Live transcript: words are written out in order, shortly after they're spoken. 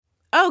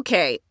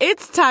Okay,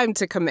 it's time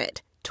to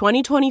commit.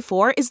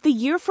 2024 is the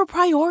year for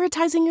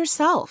prioritizing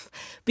yourself.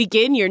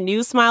 Begin your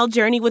new smile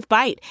journey with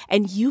Byte,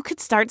 and you could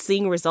start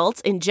seeing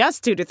results in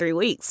just 2 to 3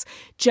 weeks.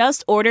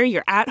 Just order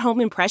your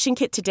at-home impression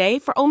kit today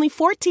for only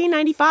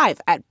 $14.95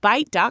 at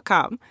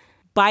Byte.com.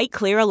 Byte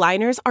Clear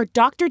aligners are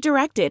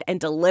doctor-directed and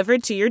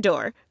delivered to your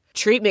door.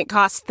 Treatment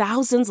costs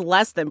thousands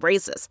less than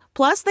braces.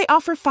 Plus, they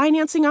offer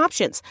financing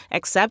options,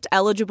 accept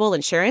eligible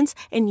insurance,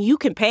 and you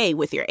can pay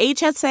with your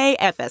HSA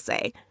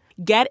FSA.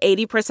 Get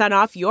 80%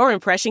 off your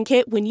impression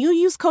kit when you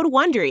use code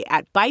WONDERY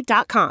at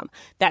Byte.com.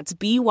 That's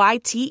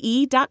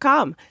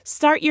BYTE.com.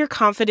 Start your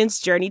confidence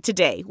journey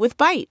today with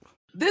Byte.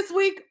 This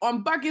week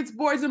on Buckets,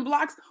 Boards, and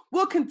Blocks,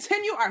 we'll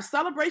continue our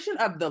celebration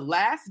of The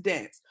Last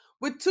Dance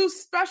with two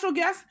special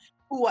guests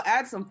who will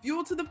add some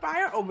fuel to the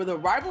fire over the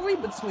rivalry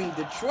between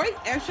Detroit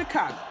and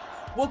Chicago.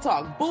 We'll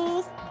talk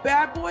Bulls,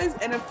 Bad Boys,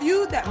 and a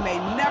feud that may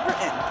never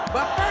end.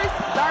 But first,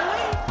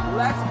 Darlene,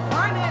 let's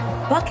run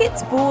it.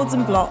 Buckets, Boards,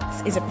 and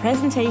Blocks is a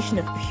presentation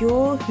of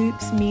Pure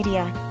Hoops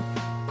Media.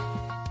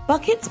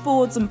 Buckets,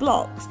 Boards, and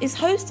Blocks is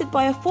hosted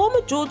by a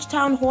former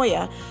Georgetown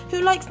Hoya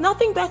who likes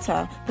nothing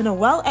better than a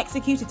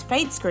well-executed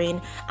fade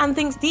screen and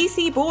thinks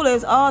DC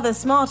ballers are the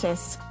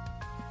smartest.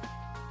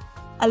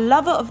 A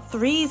lover of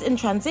threes in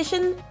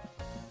transition,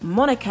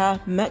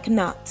 Monica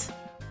McNutt.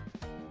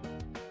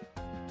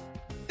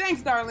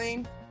 Thanks,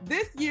 Darlene.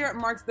 This year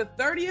marks the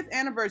 30th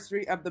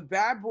anniversary of the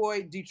bad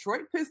boy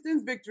Detroit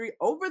Pistons' victory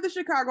over the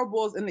Chicago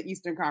Bulls in the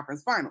Eastern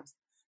Conference Finals.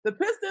 The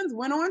Pistons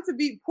went on to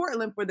beat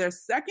Portland for their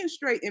second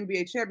straight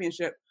NBA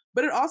championship,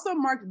 but it also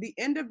marked the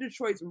end of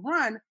Detroit's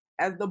run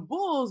as the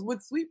Bulls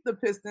would sweep the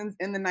Pistons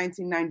in the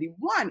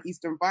 1991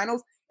 Eastern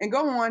Finals and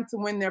go on to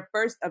win their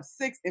first of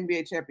 6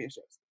 NBA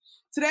championships.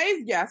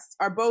 Today's guests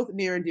are both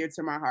near and dear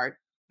to my heart.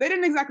 They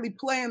didn't exactly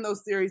play in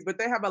those series, but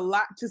they have a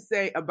lot to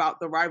say about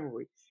the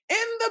rivalry. In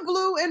the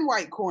blue and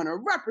white corner,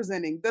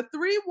 representing the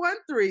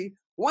 313,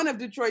 one of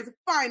Detroit's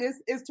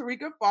finest is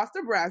Tarika Foster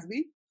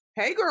Brasby.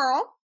 Hey,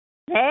 girl.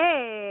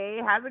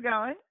 Hey, how's it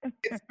going?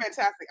 It's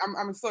fantastic.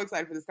 I'm so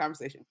excited for this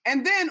conversation.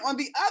 And then on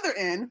the other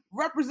end,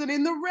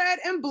 representing the red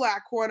and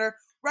black corner,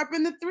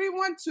 repping the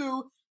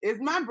 312, is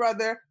my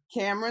brother,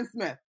 Cameron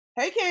Smith.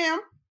 Hey,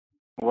 Cam.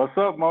 What's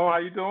up, Mo? How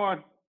you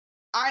doing?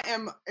 I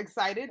am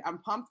excited. I'm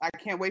pumped. I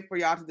can't wait for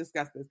y'all to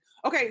discuss this.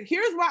 Okay,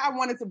 here's why I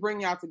wanted to bring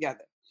y'all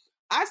together.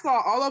 I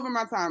saw all over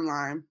my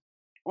timeline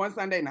on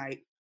Sunday night,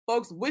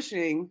 folks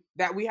wishing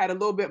that we had a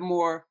little bit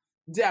more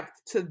depth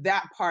to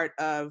that part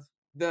of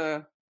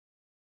the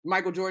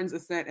Michael Jordan's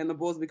ascent and the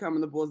Bulls becoming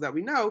the Bulls that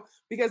we know,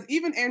 because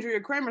even Andrea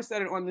Kramer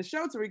said it on the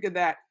show, Tarika,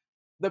 that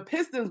the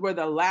Pistons were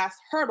the last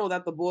hurdle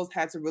that the Bulls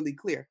had to really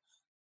clear.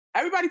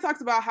 Everybody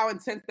talks about how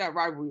intense that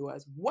rivalry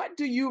was. What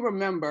do you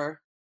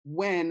remember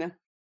when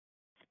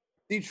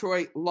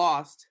Detroit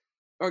lost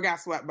or got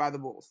swept by the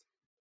Bulls?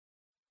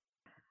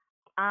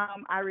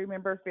 I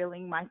remember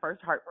feeling my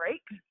first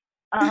heartbreak.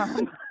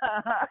 And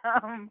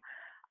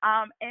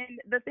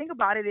the thing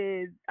about it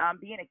is,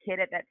 being a kid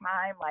at that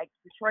time, like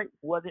Detroit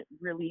wasn't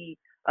really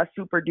a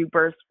super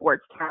duper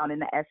sports town in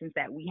the essence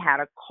that we had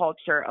a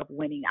culture of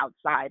winning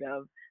outside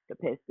of the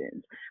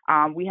Pistons.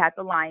 We had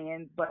the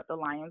Lions, but the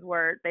Lions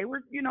they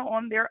were,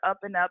 on their up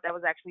and up. That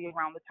was actually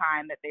around the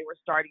time that they were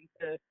starting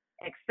to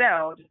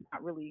excel, just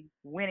not really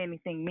win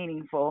anything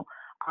meaningful.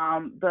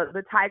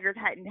 The Tigers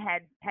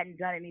hadn't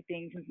done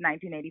anything since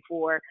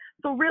 1984.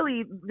 So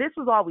really, this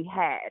was all we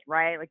had,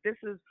 right? Like this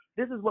is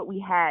what we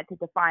had to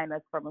define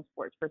us from a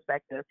sports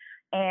perspective.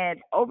 And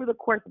over the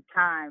course of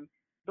time,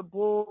 the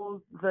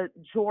Bulls, the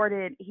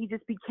Jordan, he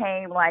just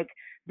became like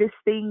this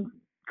thing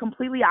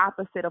completely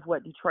opposite of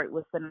what Detroit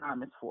was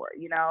synonymous for,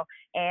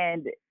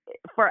 And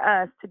for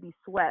us to be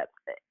swept,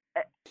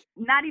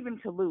 not even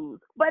to lose,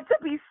 but to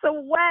be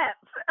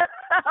swept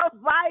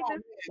by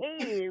this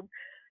team.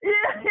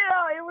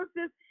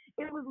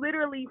 It was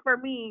literally, for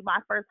me, my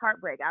first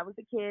heartbreak. I was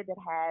a kid that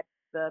had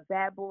the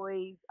Bad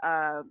Boys.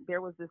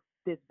 There was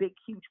this big,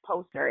 huge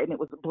poster, and it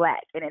was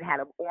black, and it had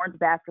an orange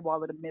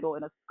basketball in the middle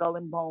and a skull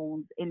and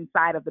bones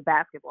inside of the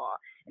basketball.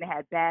 And it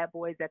had Bad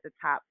Boys at the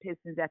top,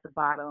 Pistons at the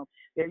bottom.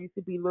 There used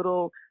to be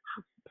little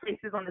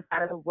places on the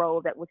side of the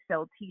road that would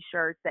sell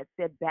T-shirts that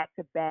said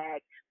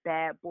back-to-back,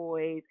 Bad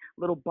Boys,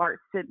 little Bart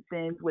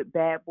Simpsons with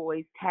Bad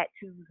Boys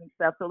tattoos and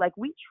stuff. So, like,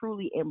 we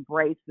truly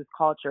embraced this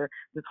culture,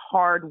 this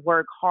hard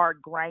work,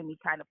 hard, grimy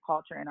kind of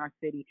culture in our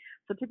city.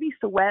 So to be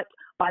swept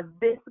by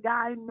this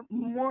guy,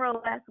 more or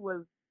less,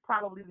 was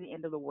probably the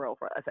end of the world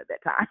for us at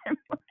that time.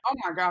 Oh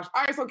my gosh.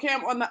 All right, so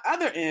Cam, on the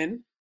other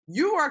end,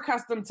 you are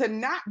accustomed to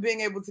not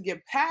being able to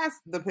get past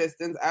the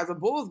Pistons as a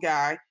Bulls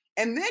guy,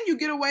 and then you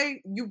get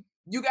away, you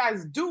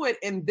guys do it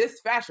in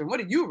this fashion.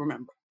 What do you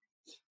remember?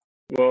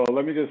 Well,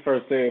 let me just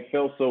first say it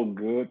felt so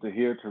good to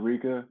hear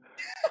Tarika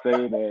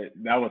say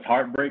that was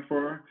heartbreak for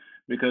her,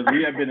 because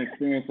we have been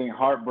experiencing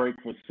heartbreak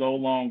for so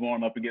long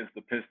going up against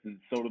the Pistons.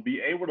 So to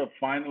be able to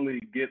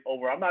finally get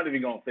over, I'm not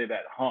even going to say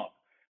that hump,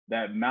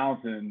 that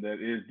mountain that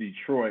is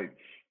Detroit,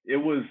 it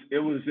was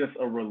just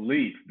a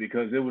relief,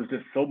 because it was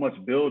just so much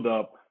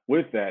buildup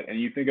with that. And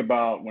you think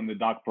about when the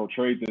Doc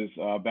portrayed this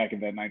back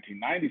in that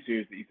 1990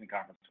 series, the Eastern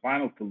Conference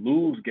Finals, to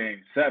lose Game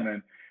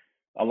 7,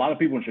 a lot of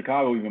people in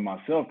Chicago, even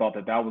myself, thought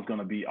that was going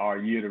to be our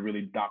year to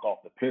really knock off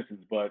the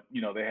Pistons. But,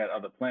 they had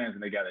other plans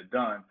and they got it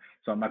done.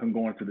 So I'm not going to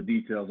go into the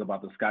details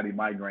about the Scotty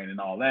migraine and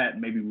all that.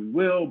 Maybe we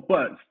will,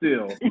 but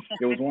still,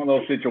 it was one of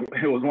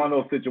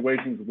those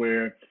situations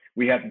where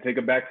we had to take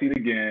a backseat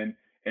again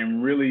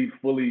and really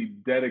fully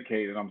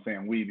dedicate, and I'm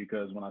saying we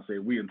because when I say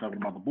we, I'm talking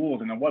about the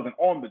Bulls, and it wasn't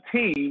on the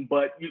team,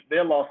 but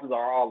their losses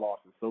are our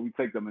losses, so we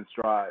take them in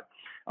stride.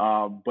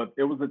 But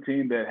it was a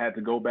team that had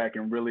to go back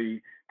and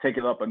really take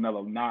it up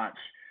another notch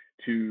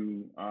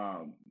to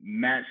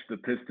match the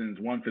Pistons'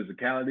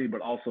 physicality, but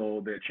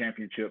also their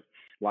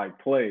championship-like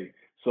play.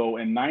 So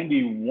in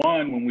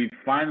 91, when we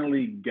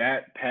finally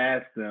got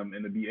past them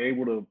and to be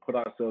able to put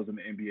ourselves in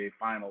the NBA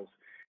Finals,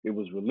 it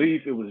was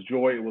relief, it was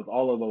joy, it was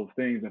all of those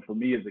things. And for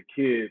me as a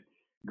kid,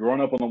 growing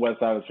up on the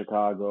west side of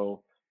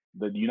Chicago,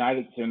 the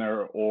United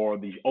Center or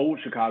the old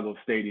Chicago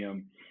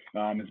Stadium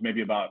is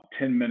maybe about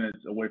 10 minutes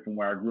away from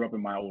where I grew up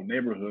in my old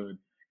neighborhood.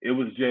 It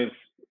was just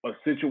a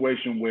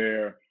situation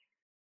where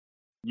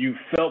you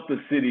felt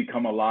the city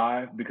come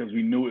alive because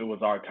we knew it was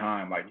our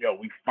time. Like,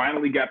 we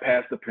finally got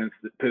past the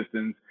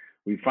Pistons.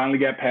 We finally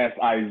got past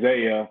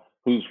Isaiah,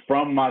 who's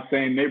from my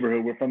same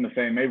neighborhood. We're from the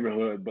same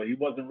neighborhood, but he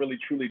wasn't really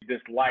truly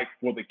disliked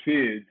for the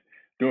kids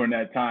during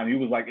that time. He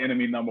was like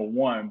enemy number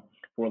one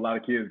for a lot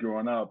of kids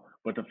growing up.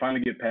 But to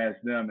finally get past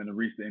them and to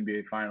reach the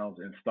NBA Finals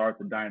and start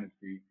the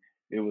dynasty,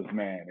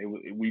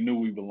 we knew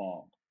we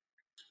belonged.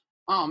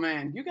 Oh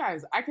man, you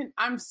guys,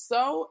 I'm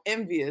so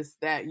envious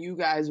that you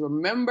guys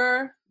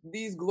remember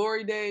these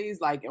glory days,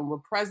 and were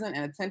present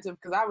and attentive,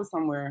 because I was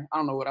somewhere, I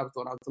don't know what I was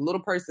doing. I was a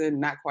little person,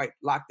 not quite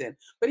locked in.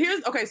 But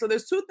so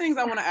there's two things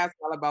I want to ask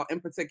y'all about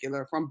in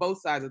particular from both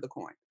sides of the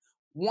coin.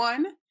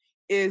 One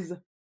is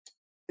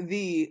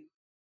the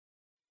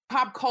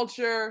pop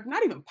culture,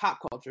 not even pop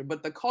culture,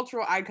 but the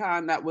cultural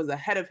icon that was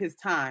ahead of his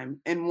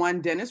time, and one,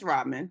 Dennis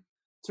Rodman.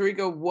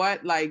 Tarika, what,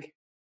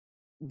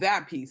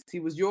 that piece? He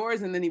was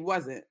yours and then he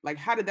wasn't.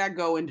 How did that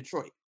go in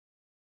Detroit?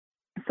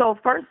 So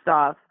first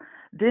off,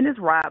 Dennis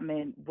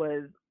Rodman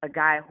was a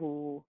guy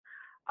who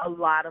a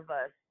lot of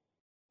us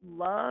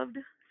loved,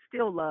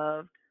 still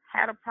loved,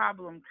 had a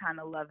problem kind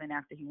of loving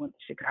after he went to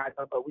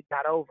Chicago, but we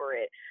got over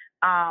it.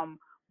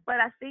 But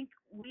I think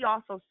we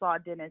also saw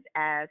Dennis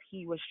as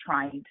he was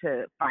trying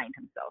to find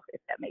himself,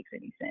 if that makes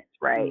any sense,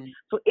 right? Mm-hmm.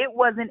 So it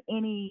wasn't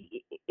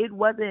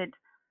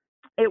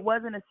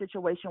a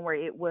situation where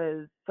it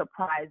was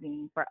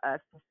surprising for us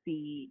to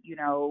see,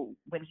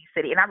 when he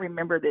said it. And I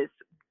remember this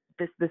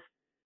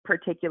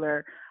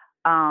particular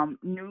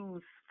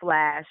news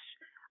flash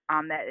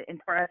that, and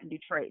for us in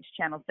Detroit, it's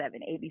Channel 7,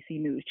 ABC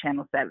News,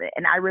 Channel 7.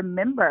 And I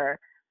remember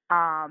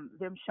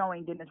them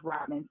showing Dennis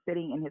Rodman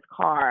sitting in his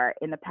car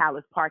in the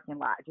Palace parking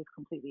lot, just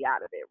completely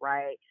out of it,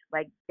 right?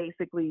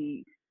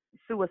 Basically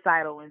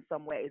suicidal in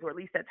some ways, or at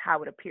least that's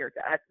how it appeared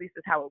to us. At least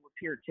that's how it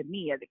appeared to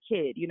me as a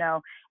kid,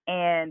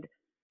 And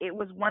it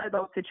was one of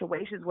those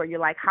situations where you're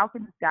like, how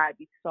can this guy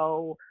be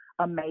so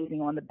amazing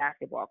on the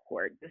basketball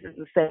court? This is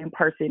the same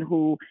person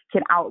who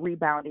can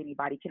out-rebound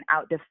anybody, can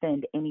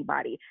out-defend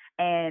anybody,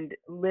 and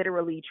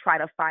literally try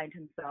to find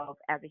himself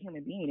as a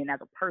human being and as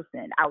a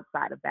person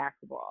outside of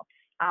basketball.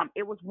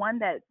 It was one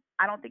that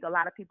I don't think a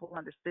lot of people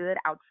understood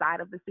outside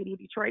of the city of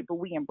Detroit, but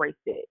we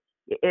embraced it,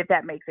 if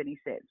that makes any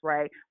sense,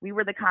 right? We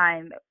were the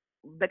kind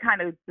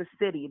of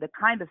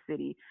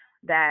city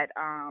that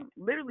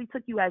literally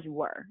took you as you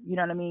were, you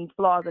know what I mean,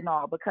 flaws and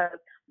all, because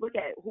look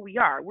at who we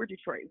are. We're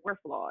Detroit. We're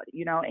flawed,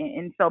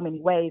 in so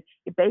many ways.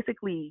 It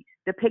basically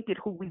depicted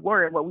who we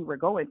were and what we were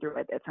going through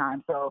at that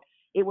time. So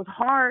it was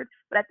hard,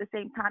 but at the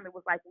same time, it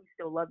was like, we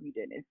still love you,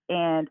 Dennis.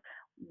 And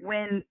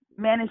when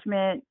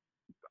management,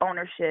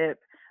 ownership,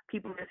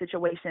 people in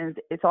situations,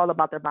 it's all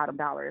about their bottom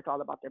dollar. It's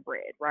all about their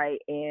bread, right?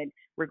 And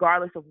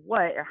regardless of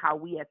what or how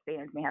we as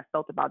fans may have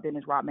felt about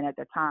Dennis Rodman at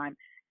the time,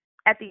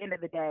 at the end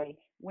of the day,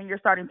 when you're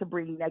starting to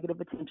bring negative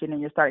attention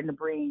and you're starting to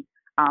bring,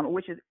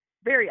 which is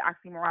very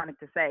oxymoronic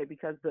to say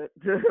because the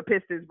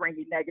Pistons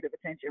bringing negative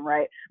attention,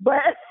 right? But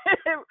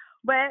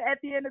at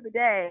the end of the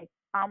day,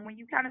 when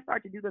you kind of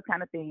start to do this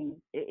kind of thing,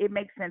 it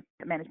makes sense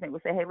that management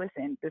would say, hey,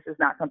 listen, this is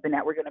not something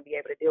that we're going to be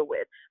able to deal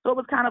with. So it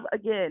was kind of,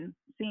 again,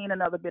 seeing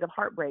another bit of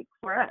heartbreak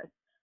for us.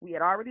 We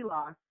had already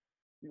lost.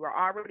 We were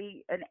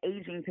already an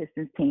aging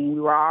Pistons team.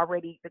 We were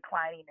already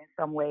declining in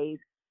some ways.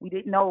 We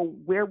didn't know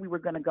where we were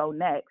going to go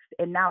next.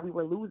 And now we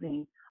were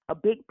losing a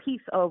big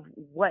piece of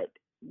what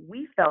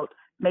we felt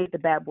made the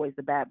bad boys,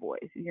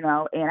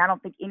 and I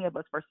don't think any of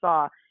us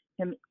foresaw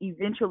him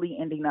eventually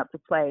ending up to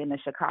play in the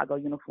Chicago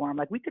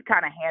uniform. We could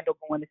kind of handle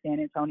going to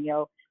San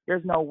Antonio.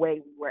 There's no way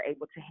we were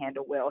able to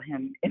handle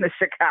him in the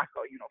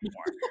Chicago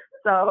uniform.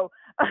 So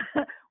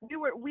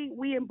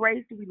we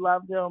embraced, we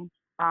loved him.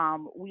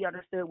 We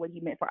understood what he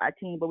meant for our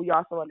team, but we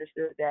also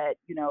understood that,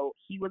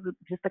 he was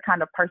just the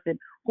kind of person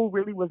who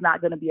really was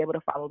not going to be able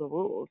to follow the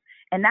rules.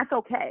 And that's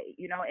okay,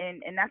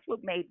 and that's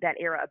what made that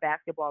era of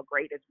basketball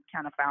great, as we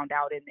kind of found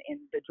out in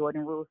the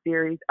Jordan Rule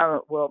series,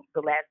 the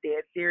Last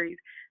Dance series,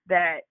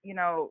 that,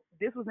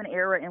 this was an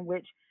era in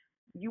which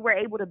you were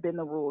able to bend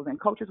the rules, and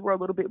coaches were a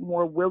little bit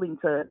more willing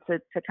to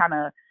kind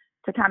of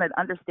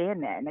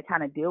understand that and to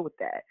kind of deal with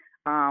that.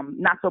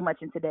 Not so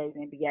much in today's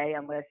NBA,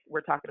 unless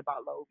we're talking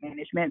about load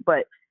management.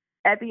 But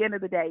at the end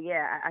of the day,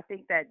 yeah, I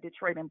think that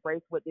Detroit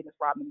embraced what Dennis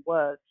Rodman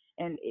was,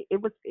 and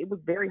it was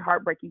very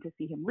heartbreaking to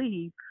see him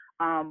leave.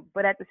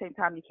 But at the same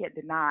time, you can't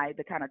deny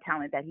the kind of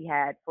talent that he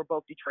had for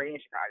both Detroit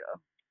and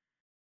Chicago.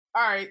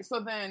 All right, so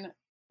then,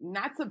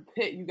 not to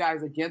pit you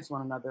guys against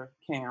one another,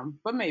 Cam,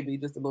 but maybe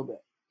just a little bit.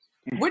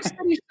 Which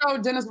city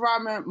showed Dennis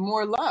Rodman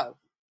more love?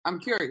 I'm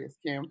curious,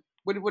 Cam.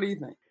 What do you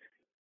think?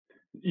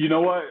 You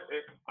know what?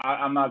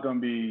 I'm not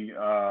going to be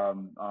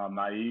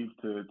naive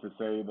to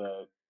say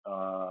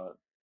that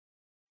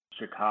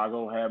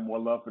Chicago had more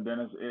love for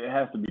Dennis. It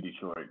has to be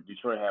Detroit.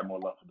 Detroit had more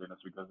love for Dennis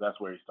because that's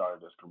where he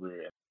started his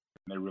career,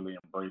 and they really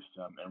embraced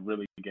him and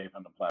really gave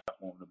him the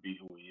platform to be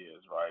who he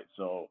is, right?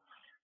 So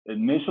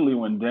initially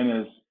when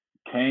Dennis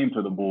came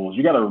to the Bulls,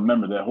 you got to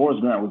remember that Horace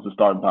Grant was the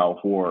starting power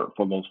forward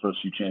for those first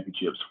few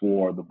championships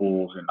for the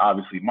Bulls. And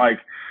obviously Mike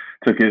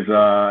took his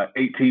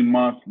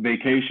 18-month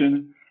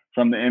vacation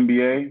from the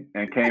NBA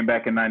and came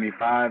back in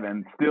 95,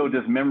 and still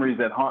just memories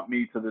that haunt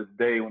me to this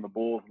day when the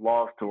Bulls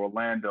lost to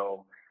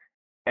Orlando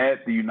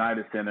at the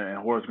United Center and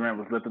Horace Grant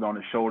was lifted on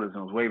his shoulders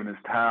and was waving his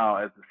towel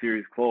as the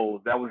series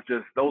closed.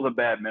 Those are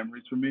bad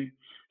memories for me.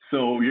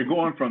 So you're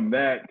going from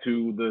that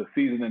to the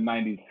season in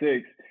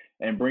 96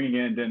 and bringing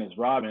in Dennis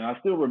Rodman. I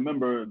still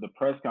remember the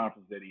press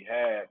conference that he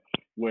had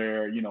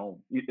where,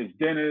 it's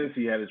Dennis.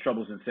 He had his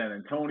troubles in San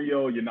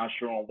Antonio. You're not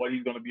sure on what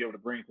he's going to be able to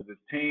bring to this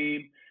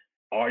team.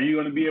 Are you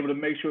going to be able to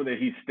make sure that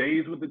he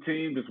stays with the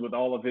team just with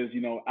all of his,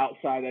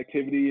 outside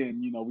activity?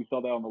 And, we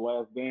saw that on The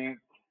Last Dance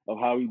of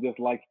how he just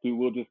likes to,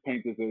 we'll just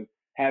paint this as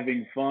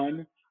having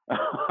fun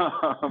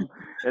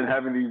and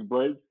having these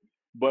breaks.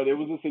 But it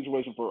was a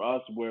situation for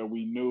us where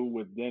we knew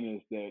with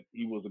Dennis that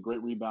he was a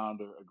great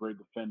rebounder, a great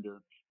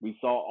defender. We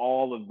saw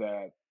all of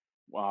that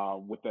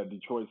with that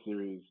Detroit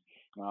series,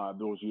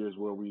 those years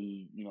where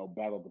we,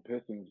 battled the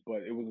Pistons.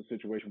 But it was a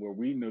situation where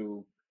we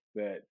knew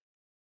that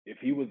if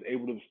he was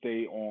able to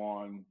stay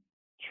on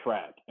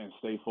track and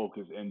stay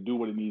focused and do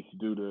what he needs to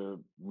do to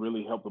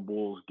really help the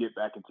Bulls get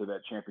back into that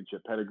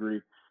championship pedigree,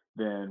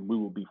 then we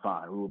will be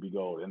fine. We will be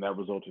gold. And that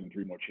resulted in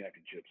 3 more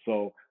championships.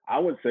 So I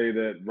would say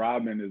that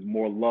Rodman is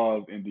more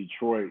loved in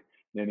Detroit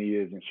than he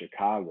is in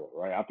Chicago,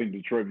 right? I think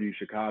Detroit views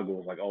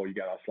Chicago as like, oh, you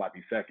got our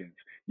sloppy seconds.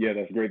 Yeah,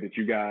 that's great that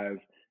you guys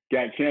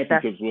got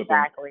championships with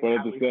him. But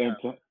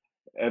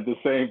at the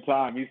same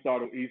time, he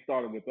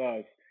started with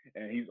us.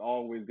 And he's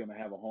always going to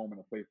have a home and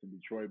a place in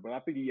Detroit. But I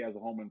think he has a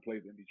home and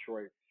place in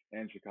Detroit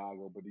and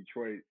Chicago. But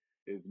Detroit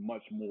is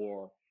much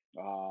more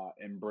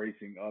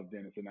embracing of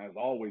Dennis, and has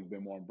always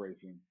been more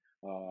embracing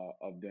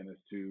of Dennis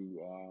to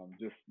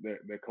just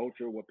their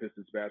culture, what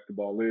Pistons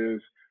basketball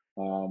is.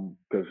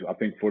 Because I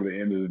think for the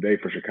end of the day,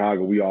 for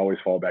Chicago, we always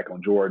fall back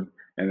on Jordan,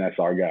 and that's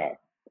our guy.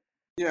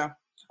 Yeah.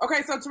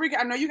 Okay, so Tarika,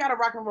 I know you got to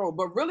rock and roll,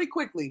 but really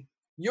quickly,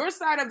 your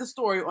side of the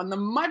story on the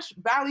much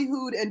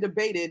ballyhooed and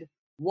debated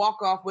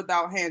walk off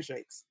without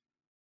handshakes.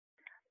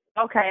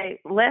 Okay,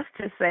 let's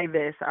just say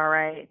this, all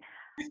right?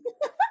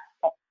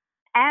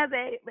 And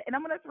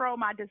I'm going to throw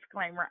my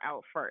disclaimer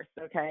out first,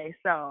 okay?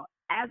 So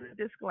as a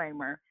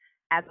disclaimer,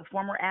 as a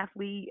former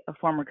athlete, a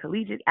former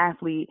collegiate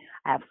athlete,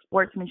 I have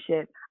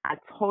sportsmanship. I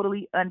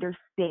totally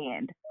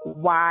understand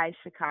why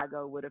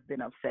Chicago would have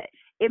been upset.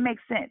 It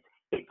makes sense.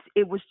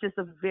 It was just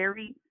a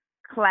very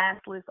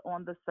classless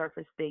on the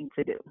surface thing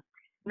to do.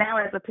 Now,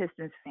 as a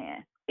Pistons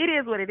fan, it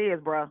is what it is,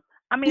 bro.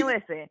 I mean,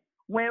 listen,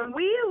 when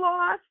we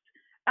lost,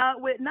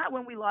 when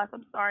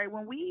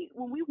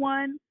we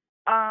won,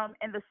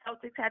 and the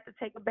Celtics had to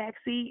take a back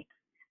seat,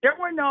 there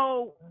were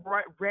no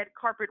red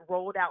carpet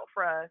rolled out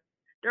for us.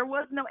 There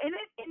was no,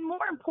 and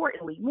more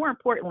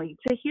importantly,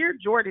 to hear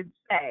Jordan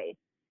say,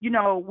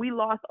 we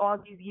lost all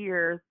these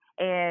years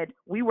and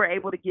we were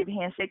able to give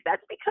handshakes.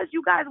 That's because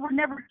you guys were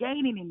never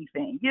gaining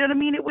anything. You know what I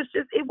mean? It was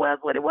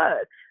what it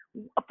was.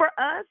 For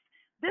us,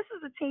 this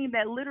is a team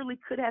that literally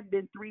could have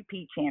been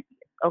 3-peat champions,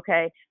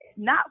 okay?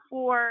 Not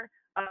for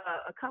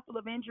a couple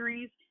of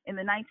injuries in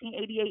the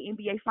 1988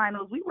 NBA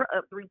Finals. We were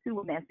up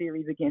 3-2 in that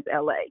series against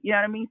LA. You know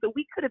what I mean? So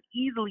we could have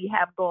easily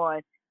have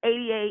gone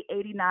 88,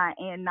 89,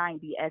 and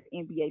 90 as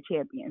NBA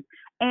champions.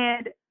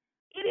 And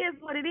it is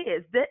what it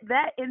is.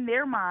 That in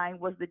their mind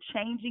was the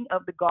changing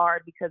of the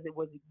guard, because it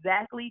was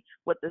exactly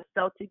what the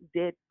Celtics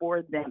did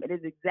for them. It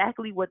is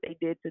exactly what they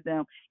did to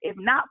them. If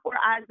not for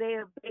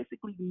Isaiah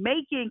basically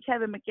making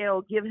Kevin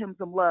McHale give him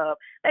some love,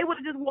 they would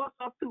have just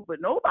walked off too. But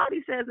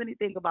nobody says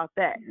anything about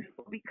that.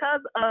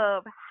 Because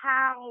of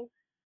how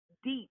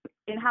deep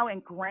and how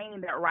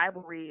ingrained that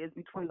rivalry is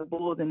between the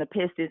Bulls and the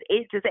Pistons.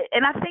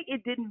 And I think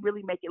it didn't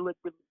really make it look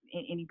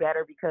any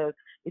better, because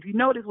if you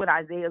notice when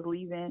Isaiah's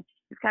leaving,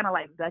 he's kind of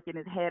like ducking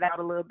his head out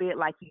a little bit,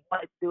 like he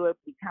wanted to do it,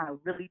 but he kind of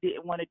really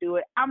didn't want to do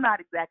it. I'm not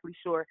exactly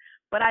sure,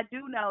 but I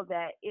do know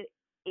that it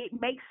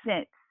makes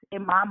sense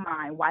in my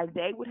mind why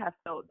they would have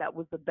felt that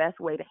was the best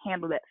way to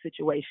handle that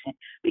situation,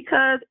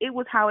 because it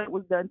was how it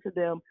was done to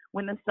them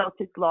when the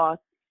Celtics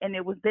lost, and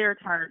it was their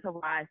turn to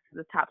rise to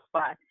the top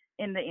spot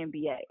in the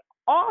NBA.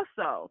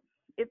 Also,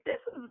 if this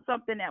is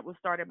something that was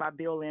started by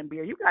Bill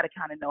Laimbeer, you got to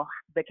kind of know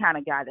the kind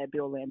of guy that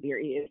Bill Laimbeer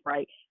is,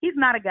 right? He's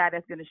not a guy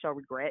that's going to show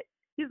regret.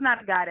 He's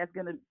not a guy that's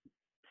going to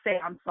say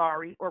I'm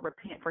sorry or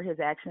repent for his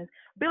actions.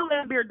 Bill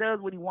Laimbeer does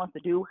what he wants to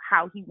do,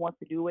 how he wants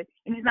to do it,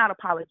 and he's not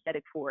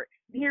apologetic for it.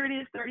 Here it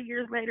is 30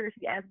 years later. If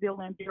you ask Bill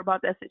Laimbeer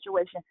about that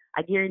situation,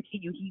 I guarantee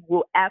you he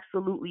will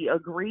absolutely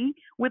agree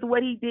with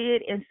what he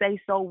did and say,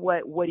 so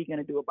what are you going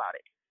to do about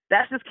it?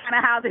 That's just kind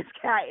of how this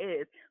guy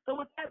is. So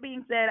with that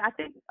being said, I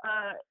think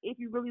if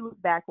you really look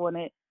back on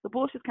it, the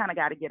Bulls just kind of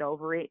got to get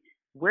over it.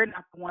 We're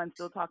not the ones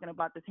still talking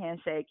about this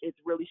handshake. It's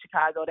really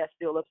Chicago that's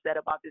still upset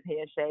about this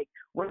handshake.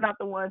 We're not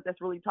the ones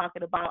that's really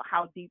talking about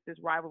how deep this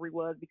rivalry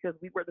was, because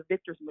we were the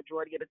victors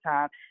majority of the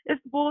time.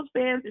 It's the Bulls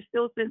fans. They're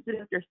still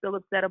sensitive. They're still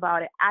upset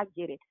about it. I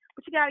get it.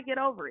 But you got to get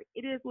over it.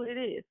 It is what it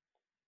is.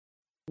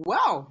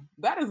 Well,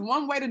 that is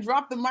one way to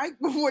drop the mic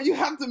before you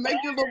have to make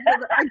your little bit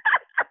of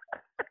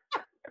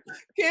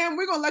Cam,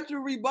 we're going to let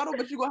you rebuttal,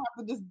 but you're going to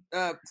have to just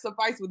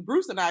suffice with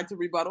Bruce and I to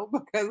rebuttal,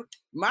 because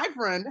my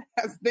friend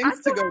has things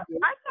to go do.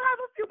 I still have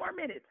a few more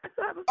minutes.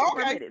 More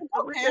minutes.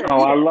 Okay.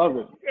 Oh, I love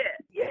it.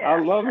 Yeah. I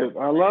love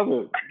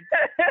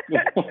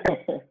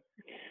it.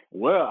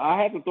 Well,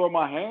 I had to throw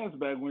my hands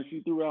back when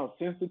she threw out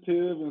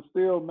sensitive and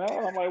still mad.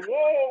 I'm like,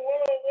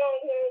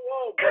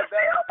 whoa.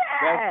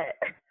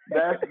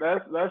 But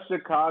that's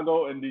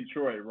Chicago and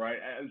Detroit, right?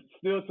 And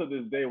still to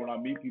this day, when I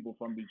meet people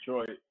from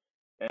Detroit,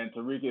 and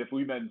Tarika, if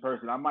we met in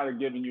person, I might have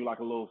given you like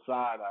a little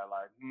side eye,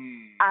 like,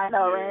 I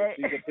know, yeah, right?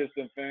 She's a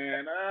Piston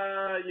fan.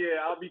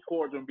 Yeah, I'll be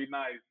cordial and be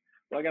nice.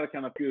 So I got to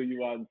kind of feel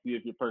you out and see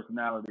if your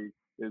personality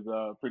is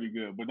pretty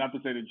good. But not to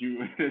say that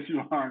you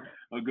aren't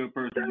a good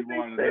person. You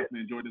are, and I definitely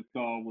enjoyed this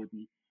call with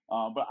you.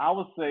 But I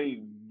would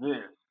say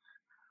this,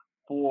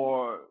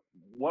 for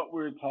what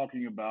we're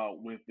talking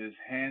about with this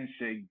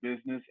handshake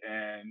business,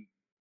 and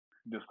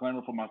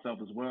disclaimer for myself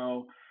as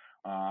well.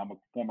 I'm a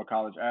former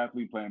college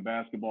athlete playing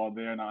basketball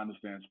there, and I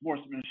understand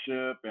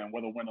sportsmanship, and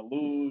whether win or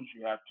lose,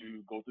 you have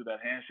to go through that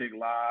handshake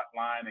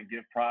line and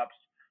give props,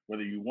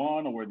 whether you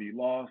won or whether you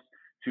lost,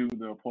 to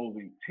the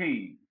opposing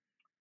team.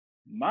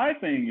 My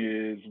thing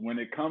is, when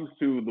it comes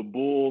to the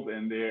Bulls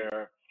and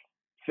their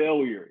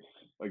failures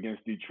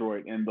against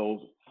Detroit in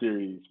those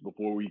series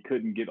before we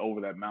couldn't get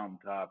over that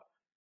mountaintop,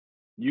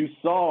 you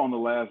saw on The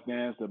Last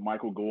Dance that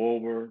Michael go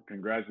over,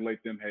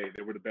 congratulate them. Hey,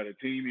 they were the better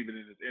team. Even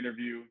in his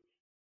interview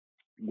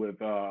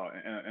with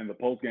in the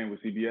post game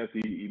with CBS,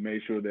 he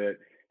made sure that,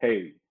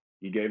 hey,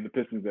 he gave the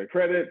Pistons their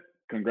credit.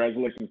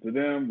 Congratulations to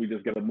them. We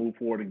just got to move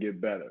forward and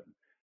get better.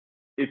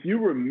 If you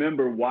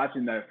remember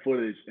watching that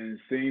footage and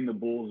seeing the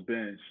Bulls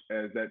bench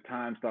as that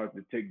time started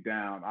to tick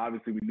down,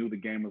 obviously we knew the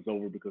game was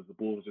over because the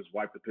Bulls just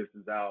wiped the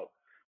Pistons out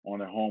on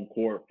their home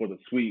court for the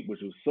sweep,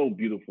 which was so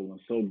beautiful and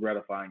so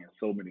gratifying in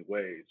so many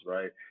ways,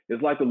 right?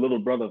 It's like the little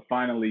brother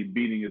finally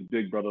beating his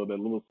big brother, or the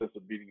little sister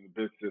beating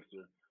the big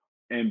sister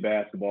in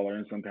basketball or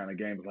in some kind of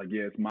game. It's like,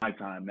 yeah, it's my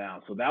time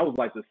now. So that was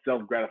like the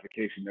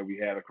self-gratification that we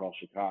had across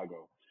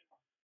Chicago.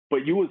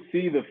 But you would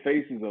see the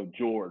faces of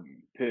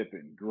Jordan,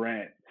 Pippen,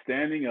 Grant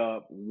standing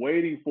up,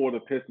 waiting for the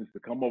Pistons to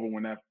come over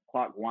when that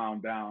clock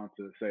wound down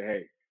to say,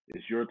 hey,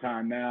 it's your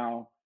time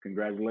now.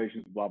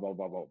 Congratulations, blah, blah,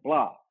 blah, blah,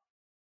 blah.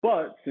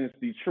 But since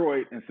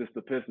Detroit and since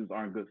the Pistons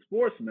aren't good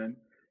sportsmen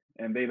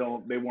and they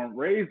weren't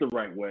raised the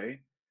right way,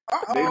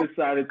 they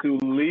decided to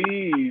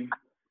leave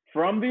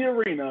from the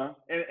arena.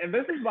 And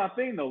this is my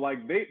thing, though.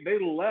 Like, they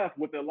left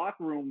with their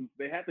locker room.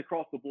 They had to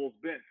cross the Bulls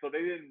bench, so they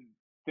didn't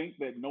think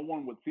that no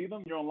one would see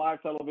them. You're on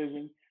live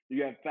television.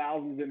 You have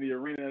thousands in the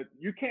arena.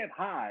 You can't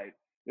hide,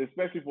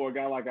 especially for a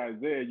guy like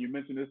Isaiah. You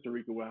mentioned this,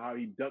 Tarika, with how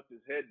he ducked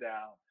his head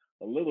down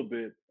a little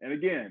bit. And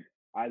again,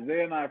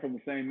 Isaiah and I are from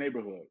the same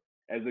neighborhood.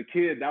 As a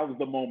kid, that was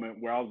the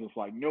moment where I was just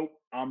like, nope,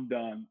 I'm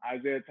done.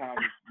 Isaiah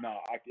Thomas, no.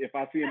 If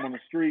I see him on the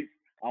street,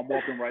 I'm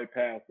walking right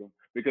past him.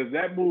 Because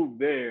that move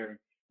there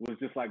was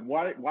just like,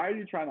 why are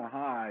you trying to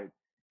hide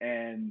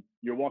and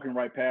you're walking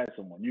right past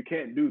someone? You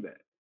can't do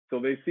that. So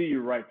they see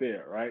you right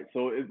there, right?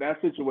 So that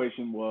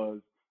situation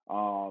was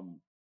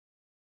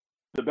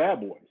the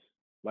bad boys.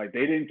 Like,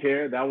 they didn't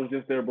care. That was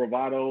just their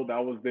bravado.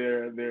 That was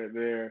their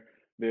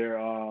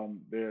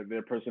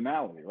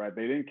personality, right?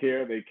 They didn't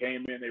care. They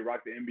came in, they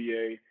rocked the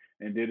NBA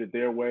and did it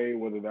their way,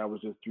 whether that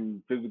was just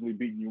through physically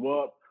beating you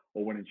up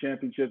or winning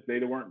championships. They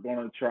weren't going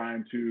to try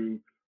to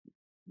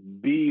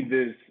be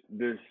this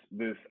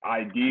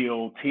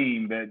ideal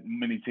team that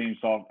many teams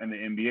saw in the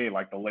NBA,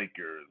 like the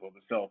Lakers or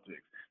the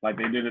Celtics. Like,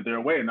 they did it their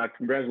way, and I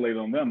congratulate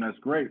on them. That's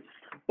great.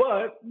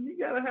 But you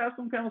got to have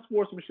some kind of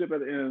sportsmanship at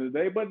the end of the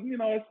day. But,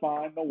 it's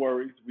fine. No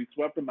worries. We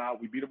swept them out.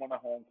 We beat them on the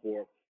home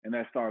court, and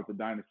that started the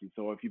dynasty.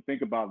 So if you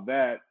think about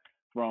that,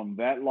 from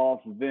that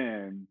loss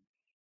then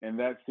in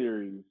that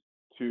series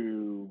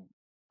to,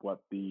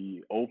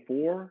 the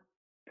 04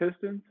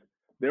 Pistons,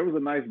 there was a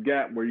nice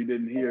gap where you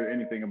didn't hear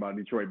anything about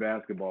Detroit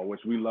basketball,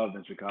 which we loved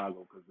in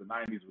Chicago because the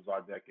 90s was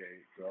our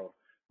decade. So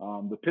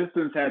the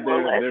Pistons had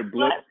their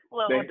blip.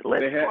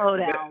 The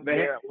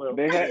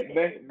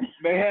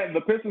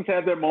Pistons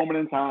had their moment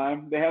in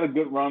time. They had a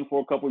good run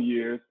for a couple of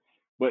years,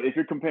 but if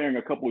you're comparing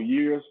a couple of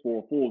years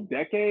for a full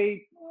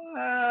decade,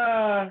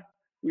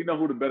 we know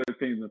who the better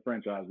teams in the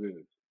franchise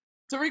is.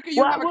 Tarika,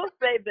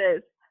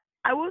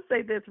 I will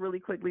say this really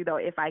quickly though,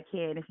 if I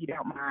can, if you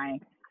don't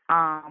mind.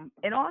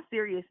 In all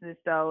seriousness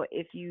though,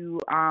 if you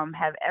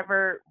have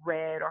ever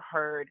read or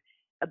heard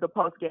the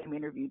post-game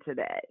interview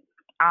today,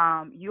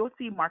 you'll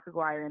see Mark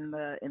Aguirre in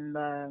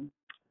the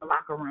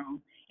locker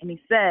room, and he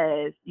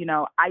says,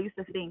 I used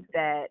to think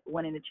that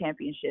winning the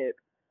championship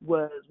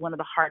was one of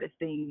the hardest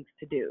things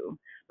to do,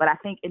 but I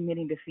think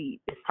admitting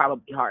defeat is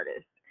probably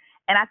hardest.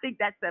 And I think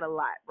that said a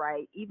lot,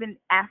 right? Even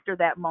after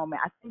that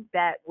moment, I think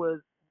that was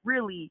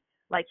really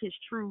like his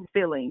true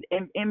feelings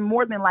and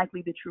more than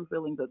likely the true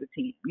feelings of the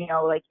team.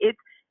 It's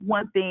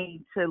one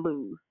thing to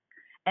lose.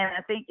 And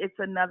I think it's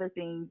another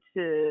thing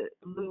to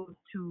lose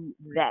to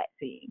that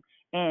team.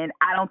 And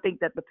I don't think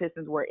that the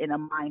Pistons were in a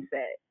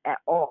mindset at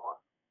all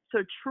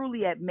to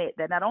truly admit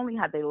that not only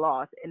had they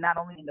lost, and not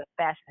only in the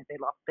fashion that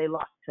they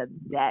lost to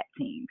that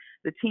team,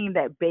 the team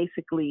that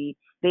basically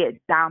they had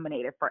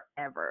dominated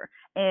forever.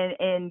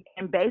 And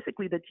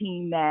basically the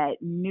team that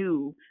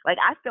knew, like,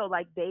 I felt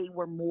like they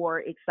were more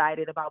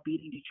excited about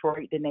beating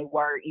Detroit than they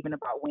were even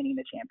about winning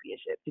the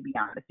championship, to be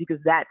honest, because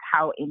that's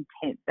how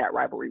intense that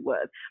rivalry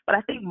was. But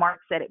I think Mark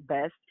said it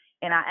best.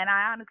 And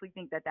I honestly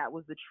think that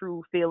was the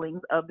true feelings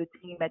of the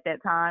team at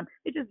that time.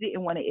 They just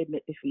didn't want to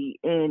admit defeat.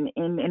 And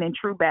in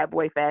true bad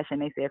boy fashion,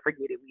 they said,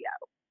 forget it, we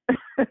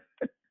out.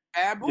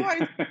 Bad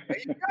boys. There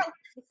you go.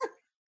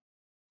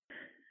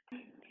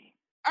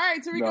 All right,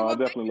 Tarika. No, I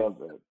definitely love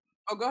that.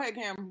 Oh, go ahead,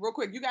 Cam. Real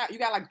quick. You got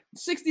like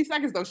 60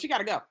 seconds, though. She got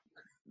to go.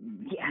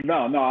 Yeah.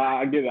 No,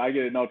 I get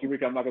it. No,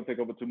 Tarika, I'm not going to take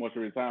over too much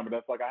of your time, but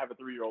that's like I have a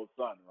 3-year-old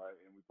son, right?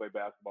 And we play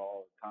basketball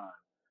all the time.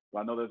 So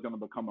I know there's going to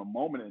become a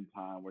moment in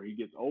time where he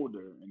gets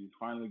older and he's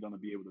finally going to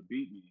be able to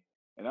beat me.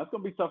 And that's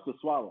going to be tough to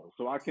swallow.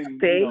 So I can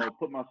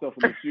put myself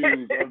in the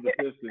shoes of the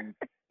Pistons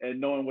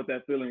and knowing what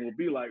that feeling will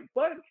be like.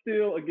 But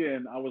still,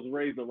 again, I was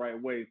raised the right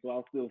way. So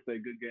I'll still say,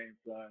 good game,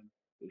 son.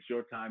 It's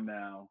your time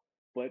now.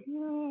 But,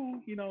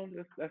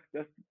 that's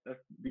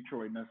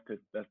Detroit and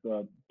that's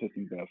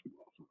Pistons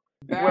basketball.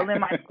 Well, in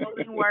my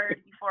closing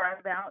words before I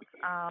bounce,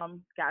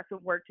 got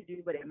some work to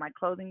do, but in my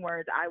closing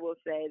words, I will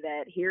say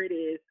that here it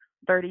is,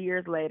 30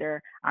 years later,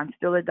 I'm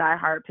still a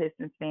diehard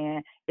Pistons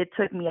fan. It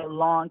took me a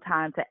long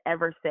time to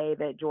ever say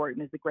that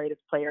Jordan is the greatest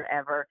player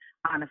ever,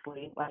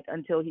 honestly, like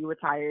until he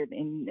retired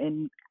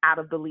and out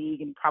of the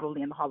league and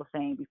probably in the Hall of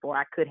Fame before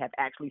I could have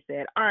actually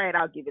said, all right,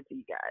 I'll give it to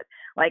you guys.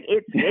 Like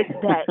it's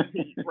that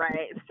deep,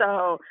 right?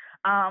 So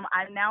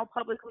I'm now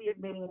publicly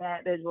admitting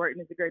that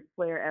Jordan is the greatest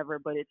player ever,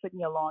 but it took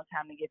me a long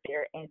time to get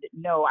there. And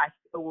no, I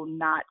still will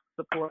not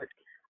support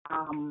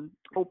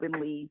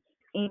openly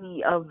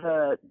any of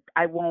the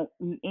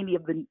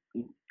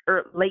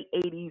late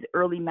 80s,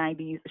 early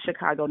 90s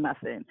Chicago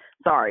nothing.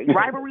 Sorry.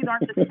 Rivalries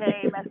aren't the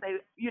same as they,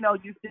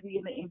 used to be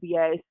in the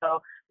NBA.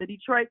 So the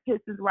Detroit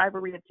Pistons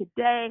rivalry of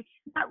today,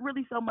 not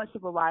really so much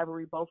of a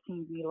rivalry. Both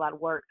teams need a lot of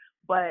work.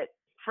 But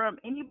from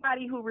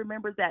anybody who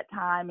remembers that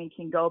time and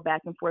can go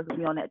back and forth with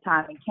me on that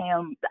time, and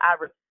Cam, I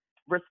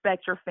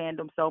respect your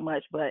fandom so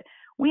much, but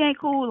we ain't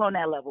cool on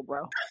that level,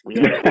 bro. We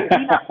ain't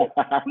cool.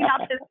 We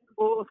not Pistons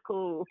Bulls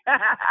cool.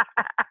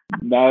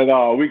 Not at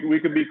all. We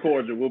can be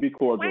cordial. We'll be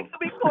cordial. We can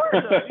be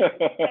cordial.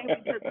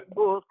 Pistons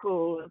Bulls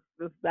cool.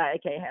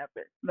 It can't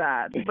happen.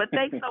 Nah. But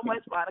thanks so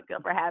much, Monica,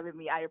 for having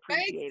me. I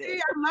appreciate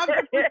it. I love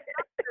it.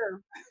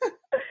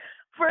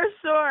 For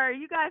sure.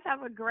 You guys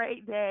have a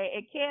great day.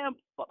 And Cam,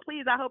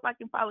 please, I hope I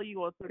can follow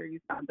you on Twitter. You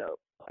sound dope.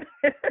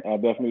 I'll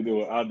definitely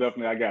do it. I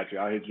got you.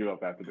 I'll hit you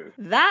up after this.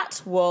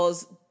 That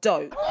was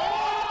dope.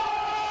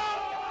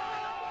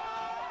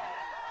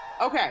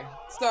 Okay,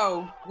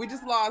 so we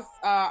just lost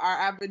our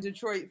avid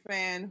Detroit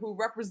fan who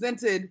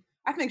represented,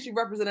 I think she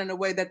represented in a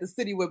way that the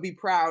city would be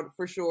proud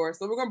for sure.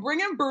 So we're going to bring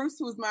in Bruce,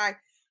 who's my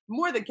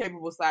more than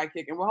capable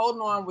sidekick. And we're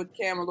holding on with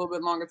Cam a little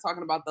bit longer,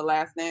 talking about The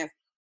Last Dance.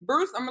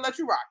 Bruce, I'm going to let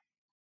you rock.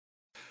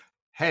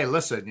 Hey,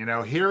 listen,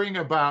 hearing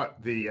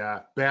about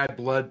the bad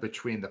blood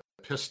between the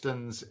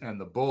Pistons and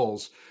the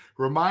Bulls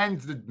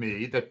reminded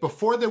me that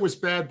before there was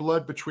bad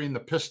blood between the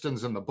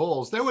Pistons and the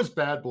Bulls, there was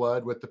bad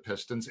blood with the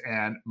Pistons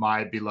and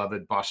my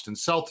beloved Boston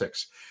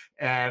Celtics.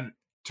 And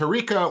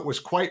Tarika was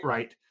quite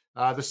right.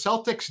 The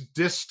Celtics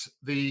dissed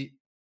the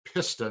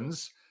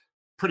Pistons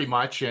pretty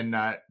much in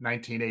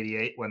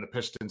 1988 when the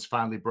Pistons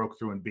finally broke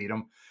through and beat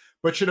them.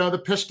 But,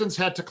 the Pistons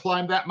had to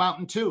climb that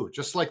mountain too,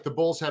 just like the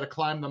Bulls had to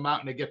climb the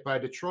mountain to get by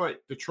Detroit.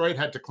 Detroit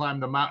had to climb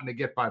the mountain to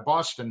get by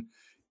Boston.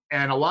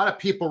 And a lot of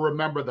people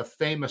remember the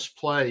famous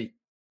play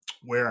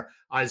where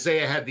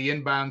Isaiah had the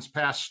inbounds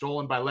pass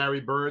stolen by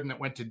Larry Bird and it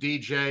went to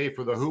DJ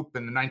for the hoop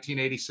in the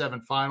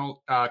 1987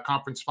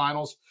 conference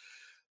finals.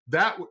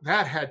 That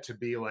had to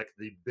be like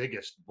the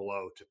biggest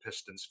blow to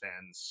Pistons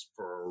fans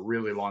for a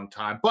really long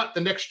time. But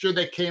the next year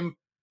they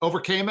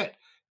overcame it,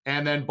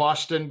 and then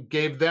Boston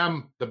gave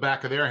them the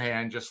back of their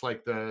hand, just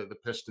like the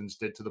Pistons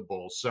did to the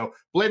Bulls. So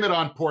blame it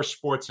on poor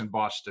sports in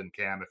Boston,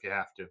 Cam, if you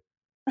have to.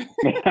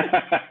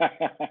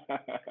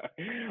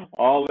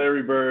 All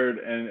Larry Bird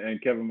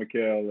and Kevin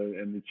McHale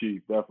and the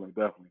Chief, definitely.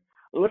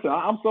 Listen,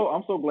 I'm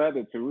so glad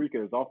that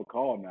Tarika is off the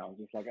call now.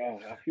 It's just like, oh,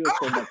 I feel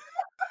so much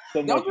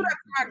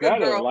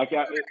better. Like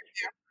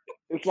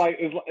it's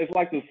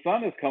like the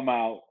sun has come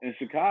out in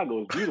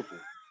Chicago. It's beautiful.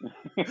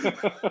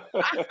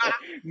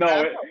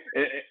 No,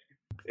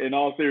 in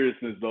all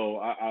seriousness, though,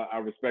 I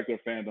respect her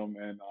fandom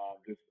and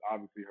just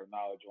obviously her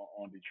knowledge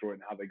on Detroit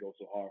and how they go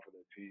so hard for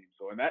their team.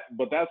 So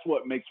but that's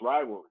what makes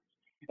rivalry.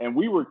 And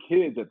we were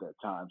kids at that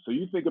time. So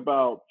you think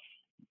about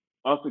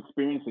us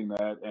experiencing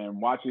that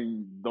and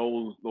watching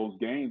those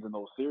games and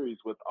those series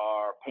with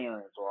our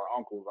parents or our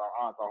uncles, our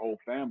aunts, our whole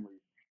family,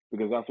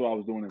 because that's what I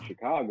was doing in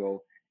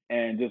Chicago,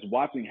 and just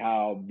watching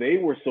how they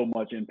were so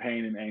much in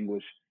pain and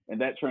anguish,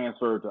 and that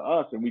transferred to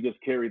us, and we just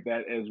carried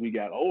that as we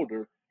got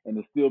older. And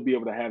to still be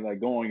able to have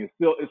that going,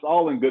 it's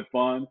all in good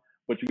fun.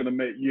 But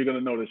you're gonna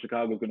know that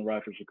Chicago's gonna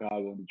ride for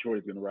Chicago and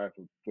Detroit's gonna ride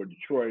for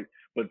Detroit.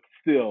 But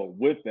still,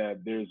 with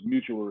that, there's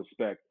mutual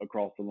respect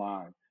across the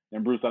line.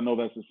 And Bruce, I know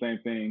that's the same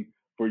thing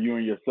for you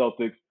and your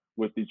Celtics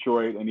with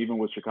Detroit, and even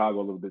with Chicago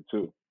a little bit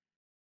too.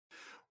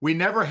 We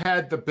never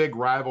had the big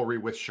rivalry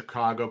with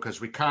Chicago because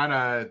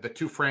the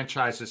two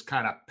franchises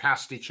kind of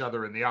passed each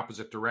other in the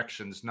opposite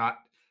directions, not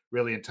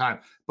really in time.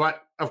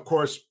 But of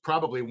course,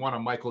 probably one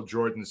of Michael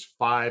Jordan's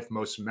 5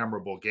 most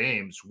memorable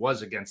games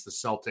was against the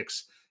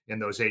Celtics in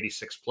those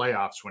 86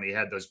 playoffs when he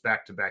had those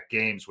back-to-back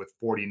games with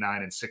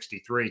 49 and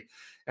 63.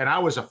 And I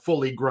was a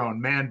fully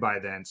grown man by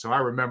then, so I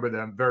remember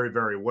them very,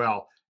 very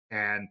well.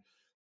 And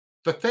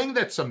the thing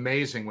that's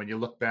amazing when you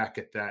look back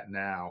at that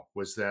now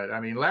was that, I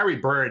mean, Larry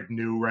Bird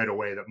knew right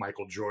away that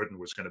Michael Jordan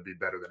was going to be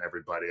better than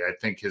everybody. I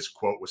think his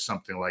quote was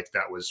something like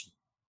that was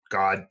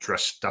God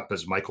dressed up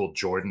as Michael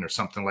Jordan or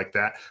something like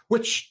that,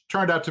 which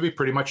turned out to be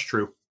pretty much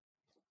true.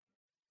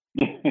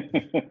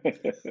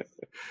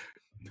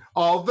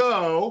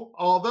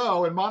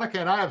 Although, and Monica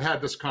and I have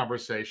had this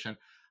conversation,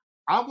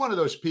 I'm one of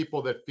those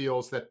people that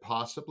feels that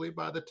possibly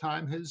by the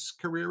time his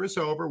career is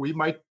over, we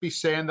might be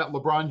saying that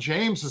LeBron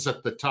James is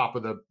at the top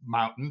of the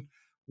mountain.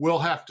 We'll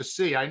have to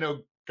see. I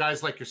know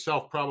guys like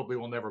yourself probably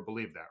will never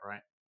believe that,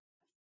 right?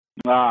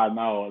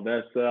 No,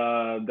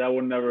 that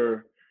will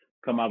never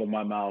come out of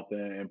my mouth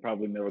and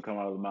probably never come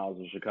out of the mouths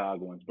of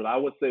Chicagoans. But I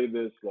would say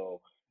this, though,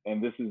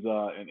 and this is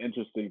an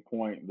interesting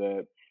point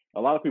that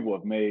a lot of people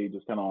have made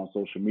just kind of on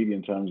social media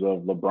in terms of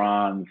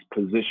LeBron's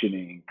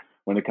positioning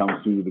when it comes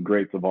to the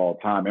greats of all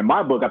time. In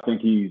my book, I think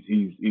he's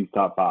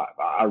top 5.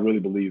 I really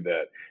believe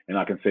that, and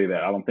I can say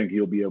that. I don't think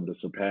he'll be able to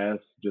surpass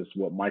just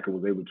what Michael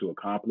was able to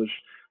accomplish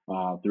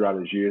throughout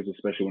his years,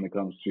 especially when it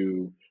comes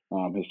to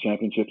his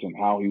championships and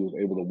how he was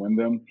able to win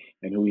them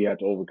and who he had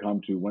to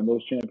overcome to win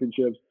those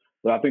championships.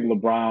 But I think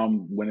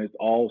LeBron, when it's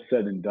all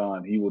said and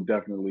done, he will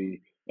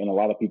definitely, in a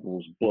lot of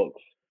people's books,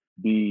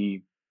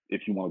 be,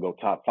 if you want to go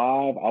top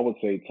 5, I would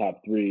say top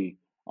 3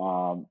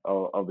 of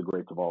the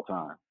greats of all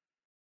time.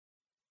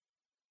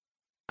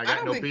 I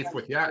got no beef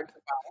with that.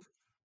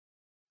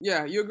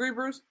 Yeah, you agree,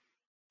 Bruce?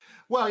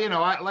 Well,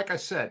 like I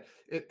said,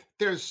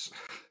 there's,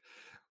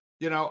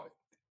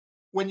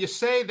 when you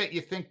say that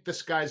you think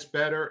this guy's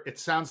better, it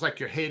sounds like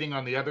you're hating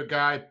on the other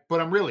guy, but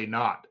I'm really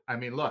not. I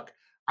mean, look,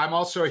 I'm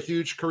also a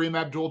huge Kareem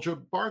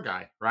Abdul-Jabbar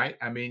guy, right?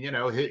 I mean,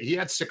 he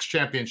had 6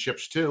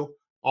 championships too,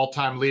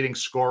 all-time leading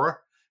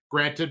scorer.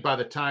 Granted, by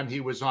the time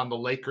he was on the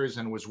Lakers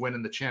and was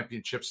winning the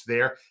championships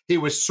there, he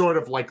was sort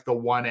of like the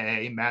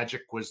 1A.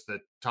 Magic was the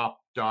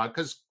top dog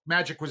because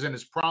Magic was in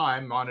his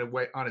prime on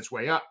his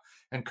way up.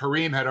 And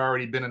Kareem had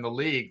already been in the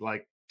league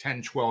like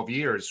 10, 12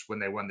 years when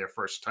they won their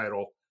first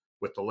title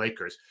with the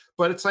Lakers.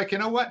 But it's like, you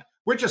know what?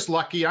 We're just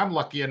lucky. I'm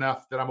lucky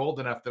enough that I'm old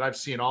enough that I've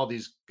seen all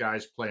these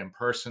guys play in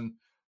person.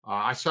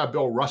 I saw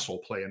Bill Russell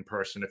play in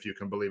person, if you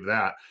can believe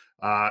that.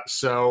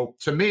 So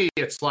to me,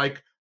 it's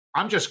like,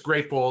 I'm just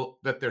grateful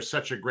that there's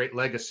such a great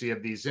legacy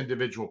of these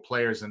individual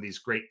players and these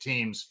great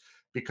teams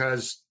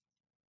because,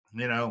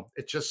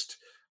 it just,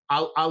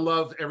 I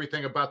love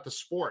everything about the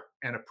sport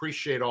and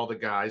appreciate all the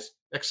guys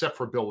except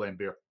for Bill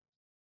Laimbeer.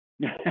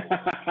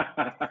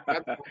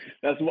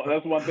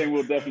 That's one thing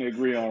we'll definitely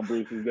agree on,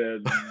 Bruce, is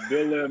that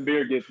Bill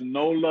Laimbeer gets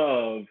no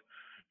love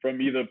from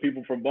either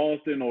people from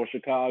Boston or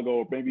Chicago,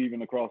 or maybe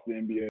even across the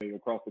NBA,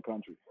 across the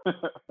country.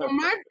 So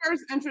my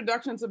first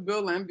introduction to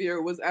Bill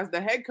Laimbeer was as the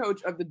head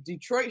coach of the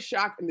Detroit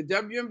Shock in the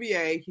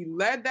WNBA. He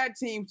led that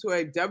team to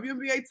a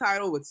WNBA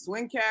title with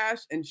Swing Cash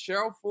and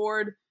Cheryl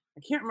Ford.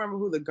 I can't remember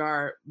who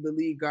the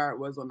lead guard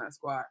was on that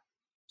squad.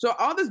 So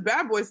all this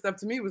bad boy stuff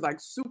to me was like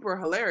super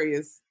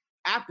hilarious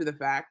after the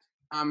fact.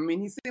 I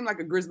mean, he seemed like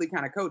a grizzly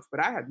kind of coach,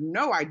 but I had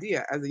no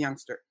idea as a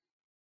youngster.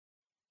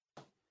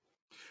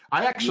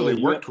 I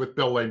actually worked with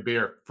Bill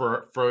Laimbeer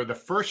for the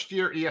first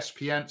year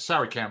ESPN.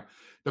 Sorry, Cam.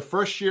 The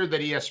first year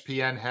that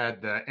ESPN had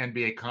the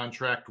NBA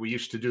contract, we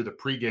used to do the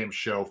pregame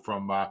show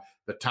from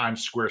the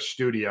Times Square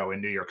studio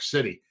in New York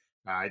City.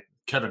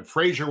 Kevin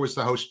Frazier was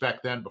the host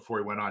back then before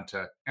he went on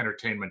to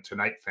Entertainment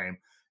Tonight fame.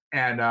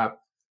 And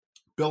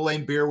Bill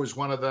Laimbeer was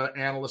one of the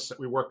analysts that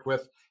we worked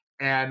with.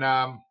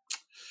 And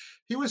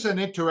he was an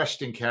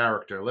interesting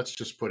character. Let's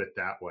just put it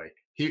that way.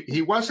 He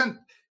didn't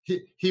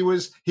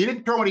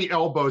throw any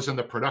elbows in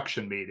the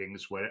production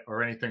meetings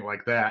or anything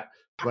like that.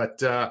 But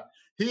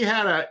he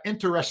had an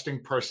interesting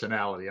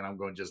personality, and I'm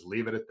going to just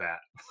leave it at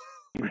that.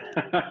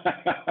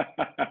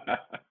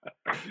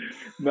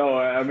 No,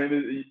 I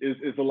mean,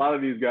 it's a lot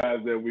of these guys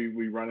that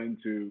we run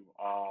into,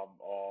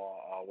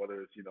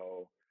 whether it's,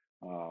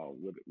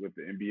 with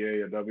the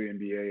NBA or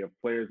WNBA, of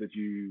players that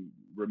you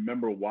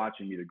remember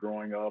watching either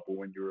growing up or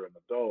when you were an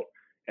adult.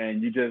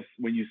 And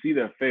when you see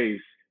their face,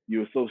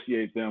 you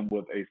associate them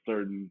with a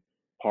certain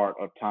part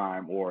of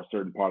time or a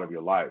certain part of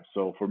your life.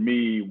 So for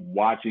me,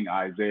 watching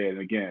Isaiah, and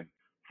again,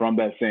 from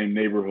that same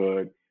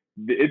neighborhood,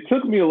 it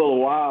took me a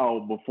little while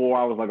before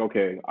I was like,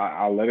 okay,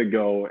 I'll let it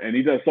go. And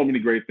he does so many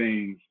great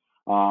things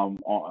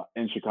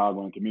in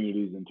Chicago and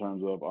communities in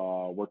terms of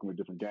working with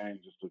different gangs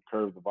just to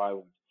curb the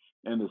violence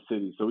in the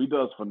city. So he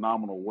does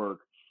phenomenal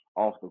work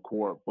off the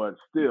court. But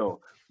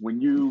still,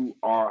 when you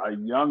are a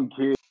young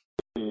kid,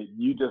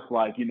 you just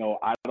like,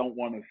 I don't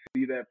want to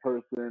see that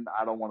person.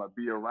 I don't want to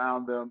be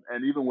around them.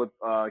 And even with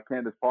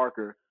Candace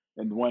Parker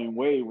and Dwayne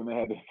Wade, when they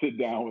had to sit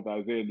down with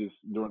Isaiah just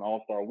during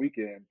All-Star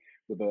Weekend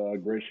with a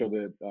great show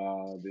that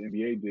the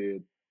NBA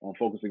did on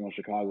focusing on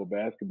Chicago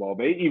basketball,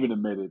 they even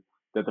admitted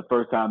that the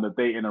first time that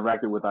they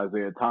interacted with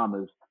Isaiah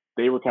Thomas,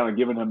 they were kind of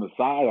giving him the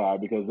side eye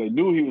because they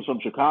knew he was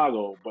from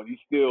Chicago, but he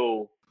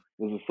still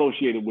was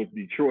associated with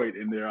Detroit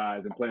in their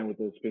eyes and playing with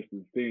those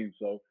Pistons teams.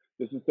 So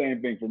it's the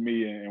same thing for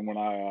me. And when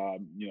I,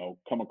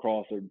 come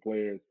across certain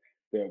players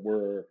that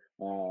were,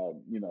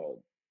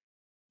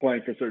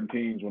 playing for certain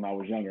teams when I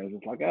was younger, it's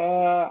just like,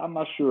 I'm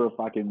not sure if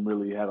I can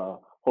really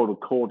hold a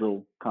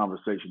cordial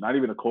conversation, not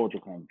even a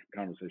cordial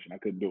conversation. I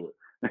couldn't do it.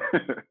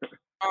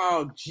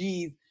 Oh,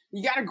 geez.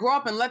 You got to grow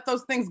up and let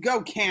those things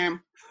go,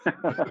 Cam.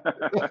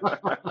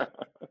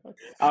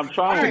 I'm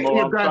trying, Mo.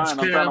 I'm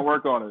trying to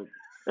work on it.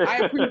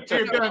 I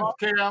appreciate it,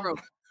 Cam.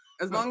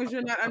 As long as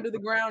you're not under the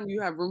ground,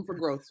 you have room for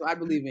growth. So I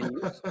believe in you.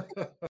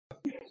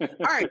 All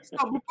right. So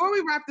before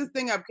we wrap this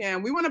thing up,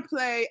 Cam, we want to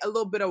play a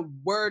little bit of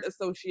word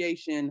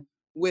association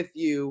with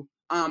you.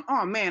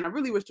 Oh man, I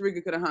really wish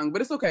Tarika could have hung,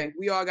 but it's okay.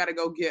 We all got to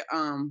go get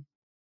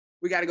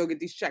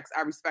these checks.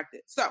 I respect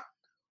it. So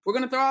we're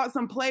going to throw out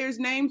some players'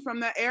 names from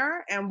that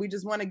era, and we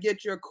just want to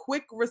get your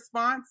quick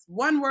response,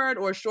 one word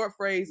or a short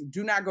phrase.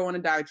 Do not go on a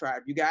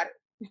diatribe. You got it?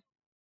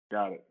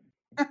 Got it.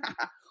 All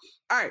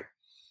right.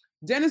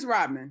 Dennis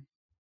Rodman.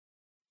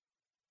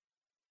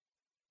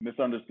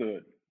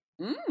 Misunderstood.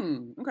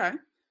 Okay.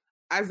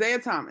 Isaiah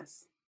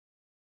Thomas.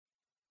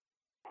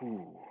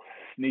 Ooh,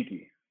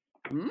 sneaky.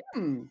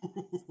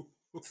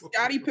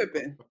 Scottie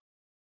Pippen.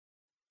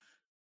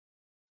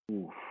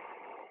 Ooh.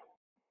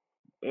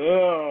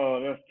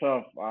 Oh, that's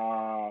tough.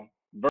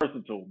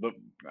 Versatile.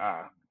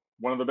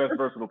 One of the best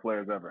versatile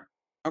players ever.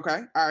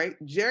 Okay. All right.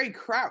 Jerry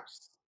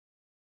Krause.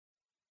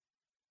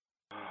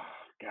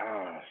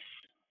 Gosh.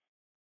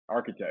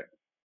 Architect.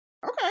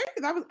 Okay.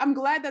 I'm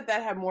glad that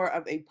had more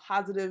of a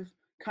positive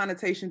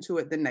connotation to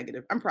it than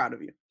negative. I'm proud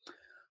of you.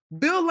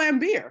 Bill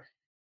Laimbeer.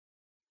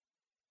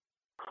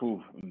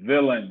 Ooh,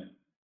 villain.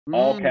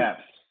 All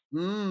caps.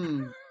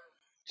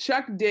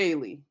 Chuck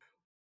Daly.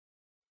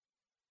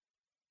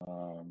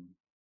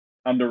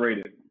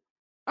 Underrated.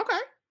 Okay.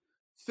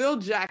 Phil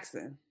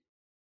Jackson.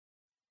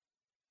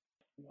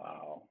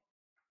 Wow.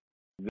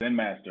 Zen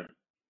master.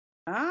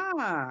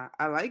 I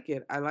like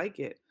it.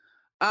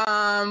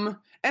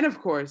 And of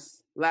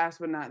course, last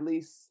but not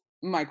least,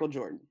 Michael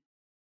Jordan.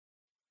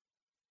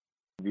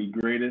 The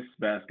greatest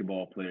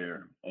basketball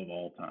player of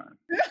all time.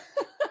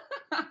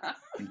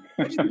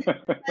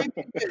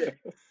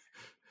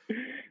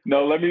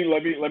 No, let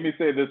me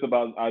say this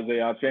about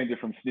Isaiah. I'll change it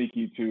from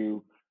sneaky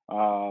to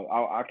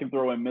I can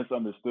throw in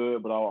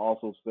misunderstood, but I'll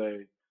also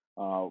say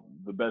one of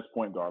the best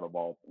point guards of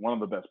all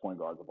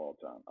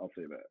time. I'll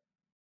say that.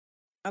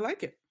 I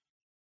like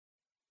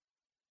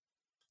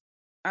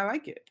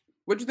it.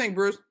 What do you think,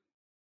 Bruce?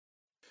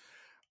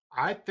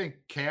 I think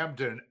Cam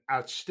did an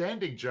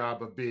outstanding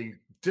job of being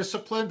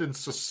disciplined and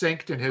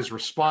succinct in his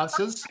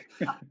responses.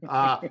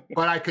 But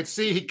I could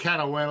see he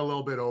kind of went a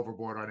little bit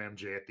overboard on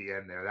MJ at the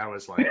end there. That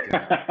was like,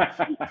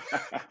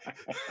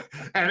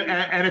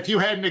 and if you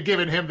hadn't have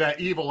given him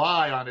that evil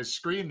eye on his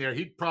screen there,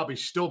 he'd probably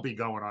still be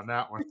going on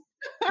that one.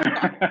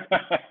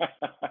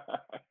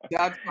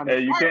 That's funny.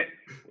 Hey, you can't.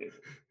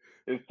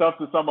 It's tough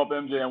to sum up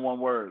MJ in one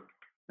word.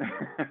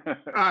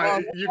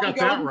 You got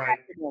that right.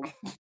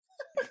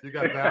 You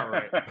got that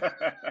right.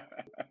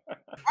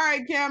 All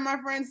right, Cam,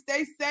 my friend,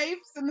 stay safe.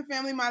 Send the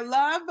family my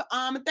love.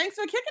 Thanks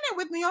for kicking it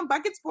with me on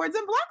Buckets, Boards,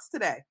 and Blocks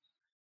today.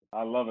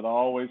 I love it. I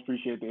always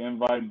appreciate the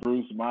invite,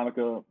 Bruce,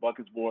 Monica,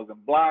 Buckets, Boards,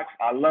 and Blocks.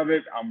 I love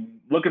it.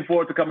 I'm looking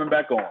forward to coming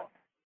back on.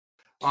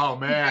 Oh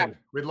man,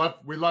 we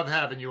love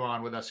having you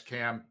on with us,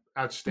 Cam.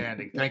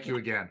 Outstanding. Thank you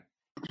again.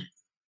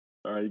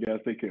 All right, you guys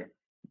take care.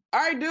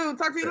 All right, dude.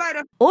 Talk to you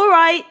later. All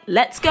right,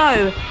 let's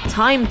go.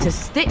 Time to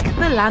stick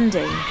the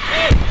landing.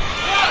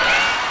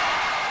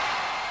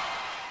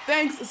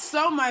 Thanks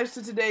so much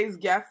to today's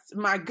guests,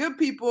 my good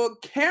people,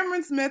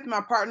 Cameron Smith, my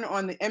partner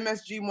on the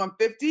MSG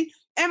 150,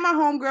 and my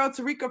homegirl,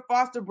 Tarika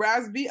Foster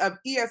Brasby of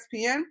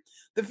ESPN.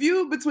 The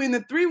feud between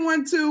the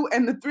 312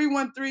 and the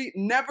 313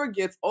 never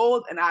gets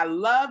old, and I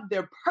love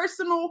their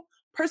personal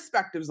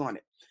perspectives on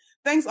it.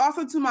 Thanks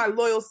also to my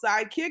loyal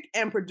sidekick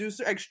and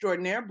producer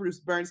extraordinaire,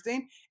 Bruce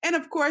Bernstein. And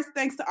of course,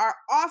 thanks to our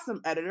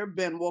awesome editor,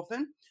 Ben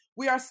Wolfen.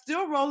 We are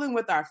still rolling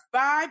with our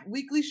 5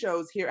 weekly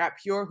shows here at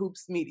Pure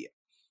Hoops Media.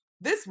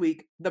 This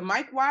week, the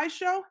Mike Wise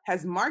Show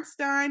has Mark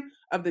Stein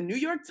of the New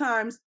York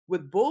Times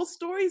with Bull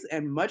stories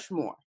and much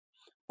more.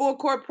 Full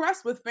Court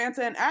Press with Fanta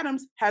and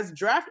Adams has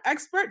draft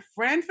expert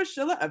Fran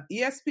Fraschilla of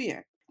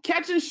ESPN.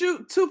 Catch and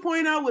Shoot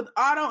 2.0 with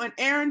Otto and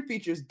Aaron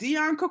features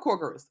Dion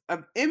Kokorkoros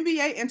of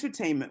NBA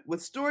Entertainment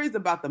with stories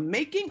about the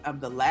making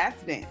of The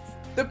Last Dance.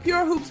 The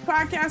Pure Hoops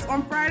podcast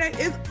on Friday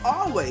is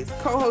always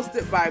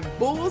co-hosted by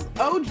Bulls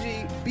OG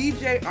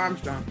BJ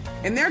Armstrong.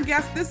 And their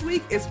guest this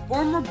week is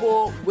former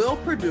Bull Will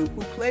Perdue,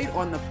 who played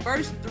on the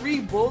first 3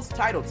 Bulls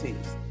title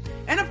teams.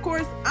 And of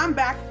course, I'm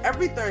back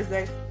every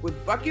Thursday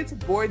with Buckets,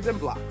 Boards, and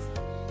Blocks.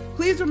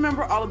 Please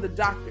remember all of the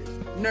doctors,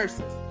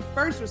 nurses,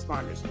 first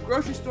responders,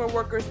 grocery store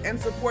workers, and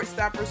support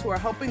staffers who are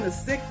helping the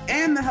sick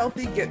and the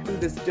healthy get through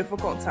this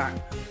difficult time.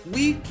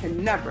 We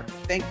can never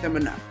thank them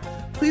enough.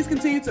 Please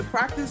continue to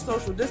practice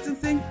social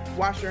distancing,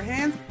 wash your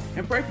hands,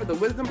 and pray for the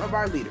wisdom of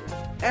our leaders.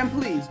 And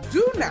please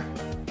do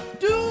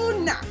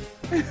not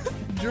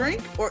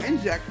drink or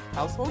inject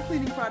household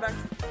cleaning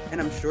products. And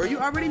I'm sure you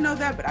already know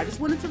that, but I just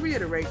wanted to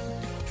reiterate,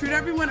 treat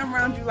everyone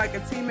around you like a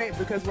teammate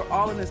because we're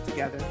all in this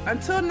together.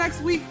 Until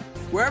next week,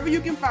 wherever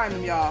you can find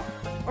them, y'all.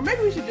 Or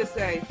maybe we should just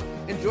say,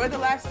 enjoy the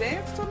last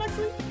dance till next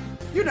week.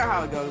 You know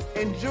how it goes.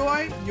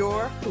 Enjoy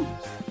your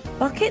hoops.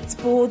 Buckets,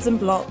 Boards and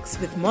Blocks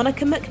with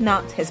Monica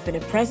McNutt has been a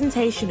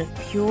presentation of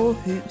Pure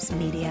Hoops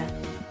Media.